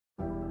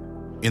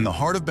In the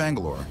heart of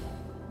Bangalore,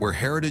 where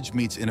heritage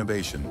meets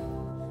innovation,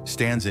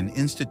 stands an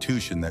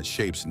institution that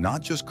shapes not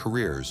just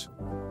careers,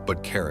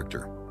 but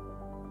character.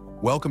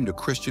 Welcome to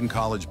Christian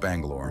College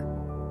Bangalore,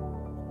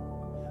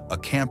 a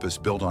campus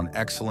built on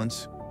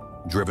excellence,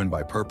 driven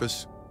by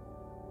purpose.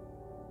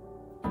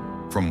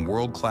 From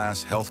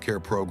world-class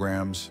healthcare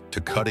programs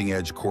to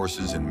cutting-edge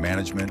courses in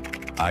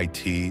management,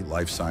 IT,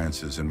 life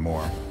sciences, and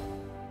more.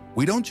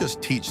 We don't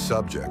just teach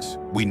subjects,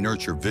 we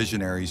nurture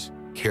visionaries,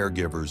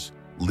 caregivers,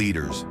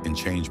 leaders, and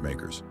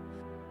change-makers.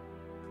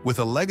 With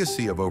a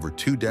legacy of over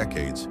 2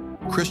 decades,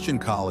 Christian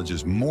College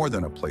is more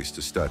than a place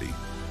to study.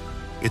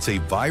 It's a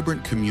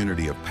vibrant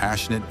community of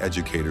passionate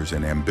educators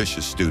and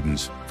ambitious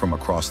students from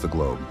across the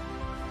globe.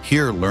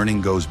 Here,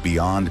 learning goes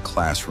beyond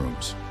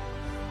classrooms.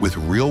 With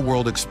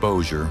real-world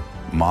exposure,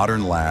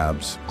 modern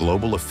labs,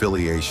 global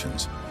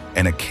affiliations,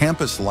 and a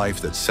campus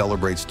life that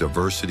celebrates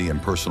diversity and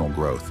personal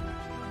growth.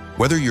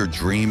 Whether your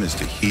dream is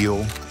to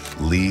heal,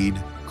 lead,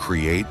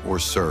 create, or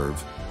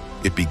serve,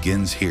 it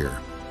begins here.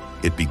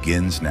 It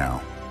begins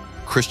now.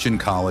 Christian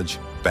College,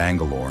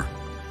 Bangalore.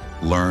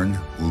 Learn,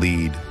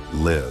 lead,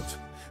 live.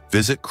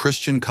 Visit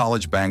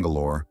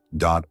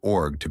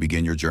christiancollegebangalore.org to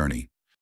begin your journey.